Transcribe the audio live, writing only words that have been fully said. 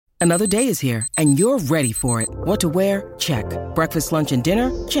Another day is here, and you're ready for it. What to wear? Check. Breakfast, lunch, and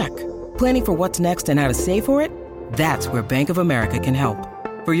dinner? Check. Planning for what's next and how to save for it? That's where Bank of America can help.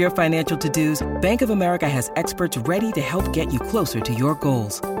 For your financial to-dos, Bank of America has experts ready to help get you closer to your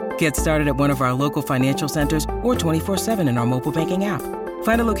goals. Get started at one of our local financial centers or 24/7 in our mobile banking app.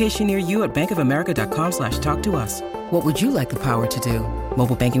 Find a location near you at bankofamerica.com/talktous. What would you like the power to do?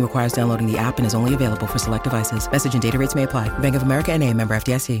 Mobile banking requires downloading the app and is only available for select devices. Message and data rates may apply. Bank of America N.A., member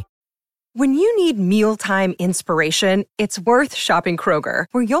FDIC. When you need mealtime inspiration, it's worth shopping Kroger,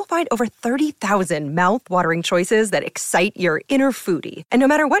 where you'll find over 30,000 mouth-watering choices that excite your inner foodie. And no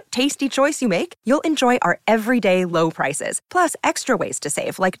matter what tasty choice you make, you'll enjoy our everyday low prices, plus extra ways to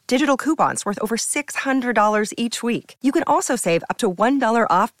save, like digital coupons worth over $600 each week. You can also save up to $1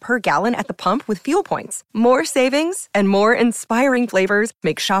 off per gallon at the pump with fuel points. More savings and more inspiring flavors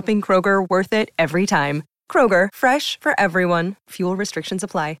make shopping Kroger worth it every time. Kroger, fresh for everyone. Fuel restrictions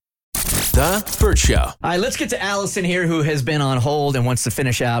apply. The Burt Show. All right, let's get to Allison here, who has been on hold and wants to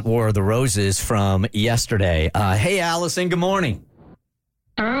finish out War of the Roses from yesterday. Hey, Allison, good morning.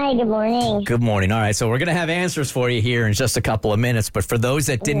 Hi, good morning. Good morning. All right, so we're going to have answers for you here in just a couple of minutes. But for those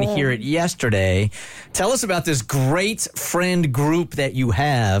that didn't hear it yesterday, tell us about this great friend group that you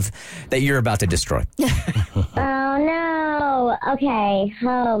have that you're about to destroy. Oh, no. Okay.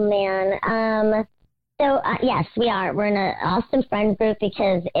 Oh, man. So, yes, we are. We're in an awesome friend group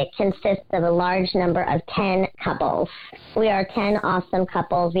because it consists of a large number of 10 couples. We are 10 awesome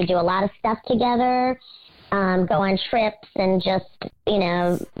couples. We do a lot of stuff together, go on trips and just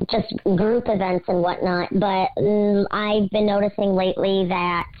group events and whatnot. But I've been noticing lately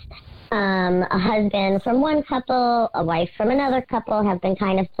that a husband from one couple, a wife from another couple have been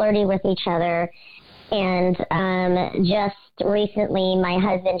kind of flirty with each other. And just recently, my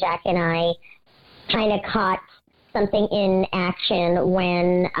husband, Jack, and I kind of caught something in action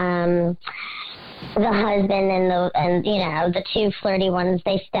when the husband and the two flirty ones,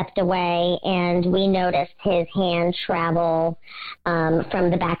 they stepped away, and we noticed his hand travel from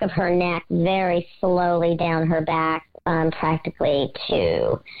the back of her neck very slowly down her back, practically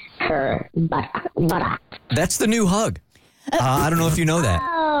to her buttock. That's the new hug. I don't know if you know that.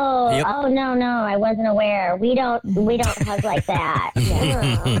 Yep. Oh, no, I wasn't aware. We don't hug like that.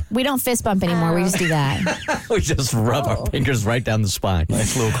 No. We don't fist bump anymore. We just do that. We just rub our fingers right down the spine.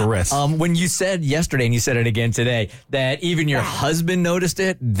 Nice little caress. When you said yesterday, and you said it again today, that even your husband noticed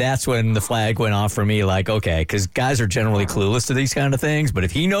it, that's when the flag went off for me. Like, okay, because guys are generally clueless to these kind of things, but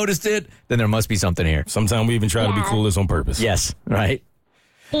if he noticed it, then there must be something here. Sometimes we even try to be clueless on purpose. Yes, right.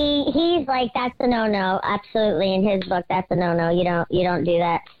 He's like, that's a no-no. Absolutely, in his book, that's a no-no. You don't do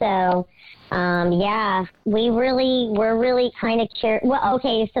that. So, we're really kind of curious. Well,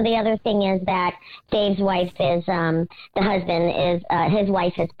 okay. So the other thing is that Dave's wife is the husband is his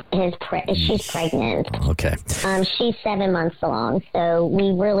wife she's pregnant. Okay. She's 7 months along. So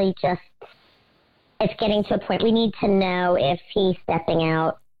we really it's getting to a point we need to know if he's stepping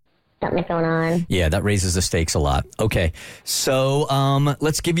out. Something's going on. Yeah, that raises the stakes a lot. Okay, so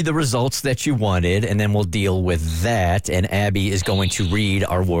let's give you the results that you wanted, and then we'll deal with that. And Abby is going to read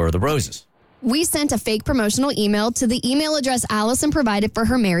our War of the Roses. We sent a fake promotional email to the email address Allison provided for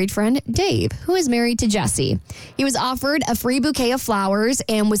her married friend, Dave, who is married to Jesse. He was offered a free bouquet of flowers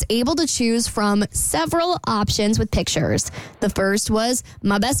and was able to choose from several options with pictures. The first was,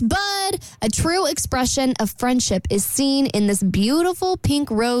 "My best bud." A true expression of friendship is seen in this beautiful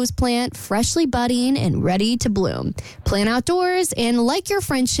pink rose plant, freshly budding and ready to bloom. Plant outdoors, and like your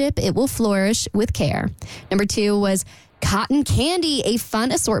friendship, it will flourish with care. Number 2 was cotton candy, a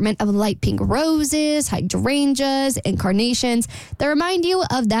fun assortment of light pink roses, hydrangeas, and carnations that remind you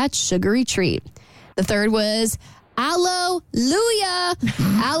of that sugary treat. The third was Alleluia.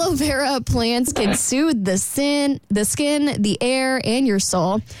 Aloe vera plants can soothe the skin, the air, and your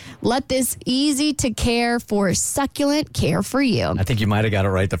soul. Let this easy to care for succulent care for you. I think you might have got it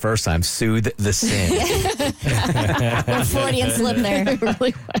right the first time. Soothe the sin. A Freudian slip there. It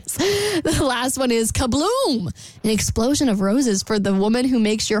really was. The last one is kabloom, an explosion of roses for the woman who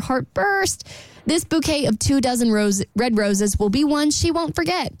makes your heart burst. This bouquet of 24 red roses will be one she won't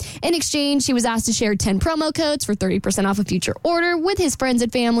forget. In exchange, she was asked to share 10 promo codes for 30% off a future order with his friends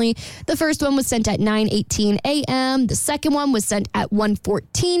and family. The first one was sent at 9:18 a.m. The second one was sent at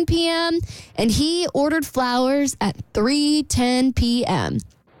 1:14 p.m. And he ordered flowers at 3:10 p.m.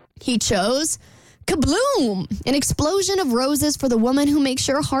 He chose kabloom, an explosion of roses for the woman who makes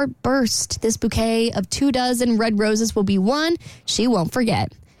your heart burst. This bouquet of 24 red roses will be one she won't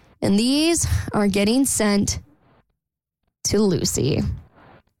forget. And these are getting sent to Lucy.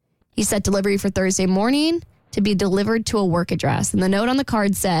 He set delivery for Thursday morning. to be delivered to a work address. And the note on the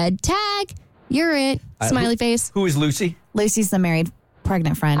card said, tag, you're it. Smiley face. Who is Lucy? Lucy's the married,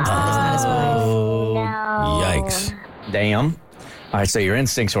 pregnant friend. Is not his wife. No. Yikes. Damn. All right, so your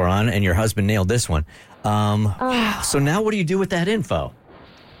instincts were on, and your husband nailed this one. So now what do you do with that info?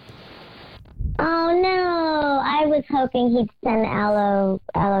 Oh, no. I was hoping he'd send aloe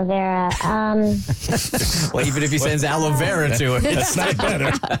vera. Well, even if he sends aloe vera to it. That's not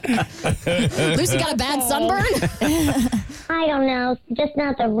better. Lucy got a bad sunburn? I don't know. Just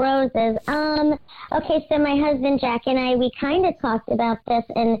not the roses. Okay, so my husband, Jack, and I, we kind of talked about this,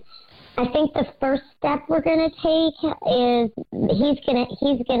 and I think the first step we're going to take is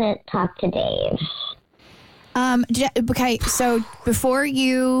he's gonna talk to Dave. Okay, so before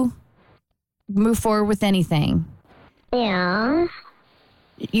you move forward with anything, Yeah.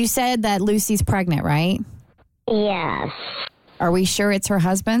 you said that Lucy's pregnant, right? Yes. Are we sure it's her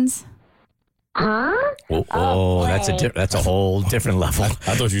husband's? Huh? Oh, that's a whole different level. I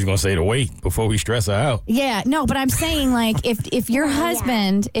thought you was going to say the weight before we stress her out. Yeah, no, but I'm saying like if your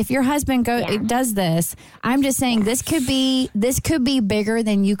husband does this, I'm just saying this could be bigger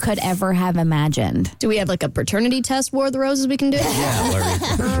than you could ever have imagined. Do we have like a paternity test, War of the Roses, we can do? Yeah, Larry.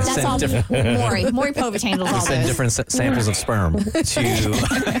 That's all Maury Povich handles all Send this. different samples of sperm to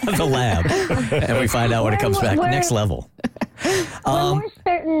the lab, and we find out when it comes back next level. We're more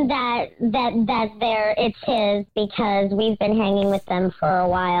certain that it's his because we've been hanging with them for a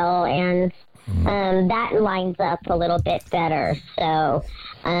while, and that lines up a little bit better. So,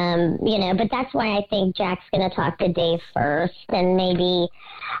 but that's why I think Jack's going to talk to Dave first, and maybe,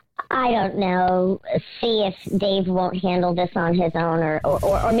 I don't know, see if Dave won't handle this on his own,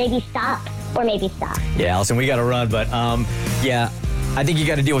 or maybe stop. Yeah, Allison, we got to run, but I think you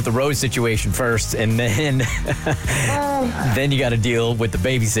got to deal with the road situation first, and then then you got to deal with the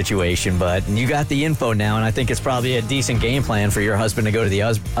baby situation. But you got the info now, and I think it's probably a decent game plan for your husband to go to the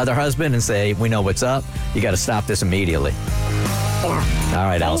other husband and say, we know what's up. You got to stop this immediately. Yeah. All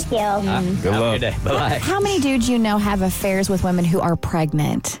right, Allison. Thank you. Good Have a luck. good day. Bye-bye. How many dudes you know have affairs with women who are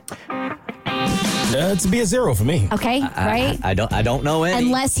pregnant? To be a zero for me. Okay, right? I don't know any.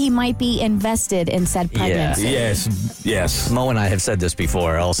 Unless he might be invested in said pregnancy. Yes. Mo and I have said this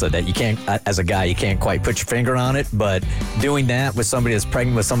before also, that you can't, as a guy, you can't quite put your finger on it, but doing that with somebody that's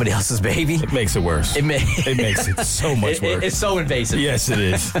pregnant with somebody else's baby, It makes it worse. it makes it so much worse. It's so invasive. Yes, it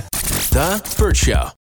is. The Burt Show.